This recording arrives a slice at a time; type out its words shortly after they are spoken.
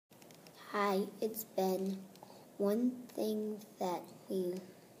Hi, it's Ben. One thing that we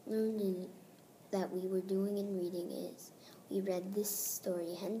learned that we were doing in reading is we read this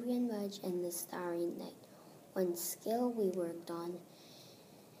story, Henry and Mudge and the Starry Night. One skill we worked on,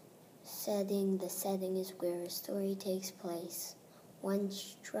 the setting is where a story takes place. One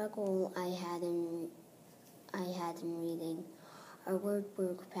struggle I had in reading, our word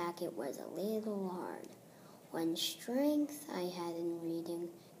book packet was a little hard. One strength I had in reading,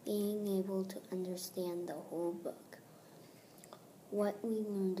 being able to understand the whole book. What we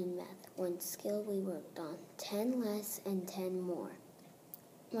learned in math, one skill we worked on, 10 less and 10 more.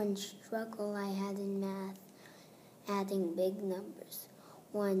 One struggle I had in math, adding big numbers.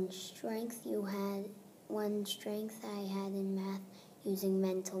 One strength I had in math, using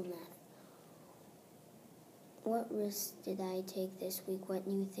mental math. What risks did I take this week? What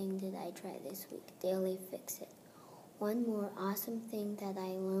new thing did I try this week? Daily Fix It. One more awesome thing that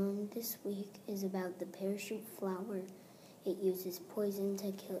I learned this week is about the parachute flower. It uses poison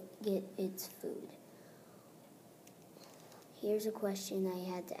to get its food. Here's a question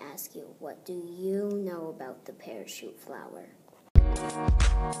I had to ask you. What do you know about the parachute flower?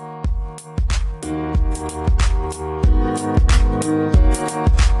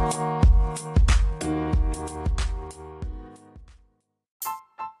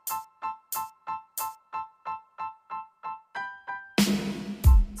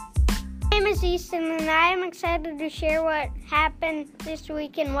 My name is Easton, and I am excited to share what happened this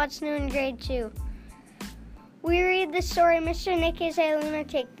week and what's new in grade 2. We read the story, Mr. Nick is a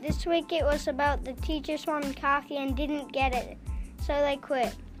Lunatic. This week it was about the teachers wanted coffee and didn't get it, so they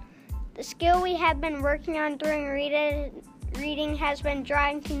quit. The skill we have been working on during reading has been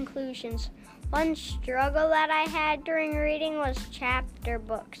drawing conclusions. One struggle that I had during reading was chapter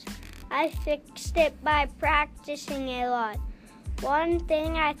books. I fixed it by practicing a lot. One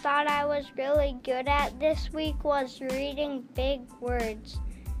thing I thought I was really good at this week was reading big words.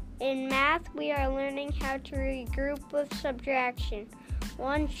 In math, we are learning how to regroup with subtraction.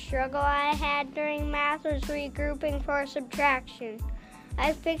 One struggle I had during math was regrouping for subtraction.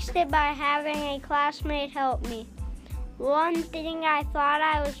 I fixed it by having a classmate help me. One thing I thought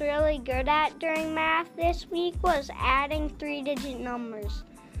I was really good at during math this week was adding 3-digit numbers.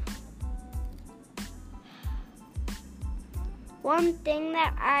 One thing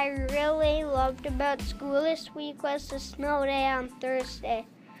that I really loved about school this week was the snow day on Thursday.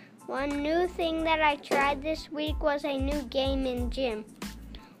 One new thing that I tried this week was a new game in gym.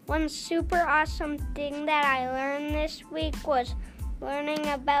 One super awesome thing that I learned this week was learning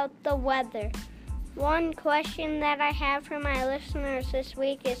about the weather. One question that I have for my listeners this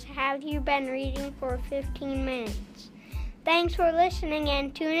week is, have you been reading for 15 minutes? Thanks for listening,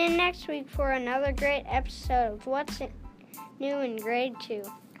 and tune in next week for another great episode of What's New in grade 2.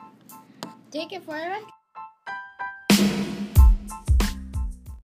 Take it forward.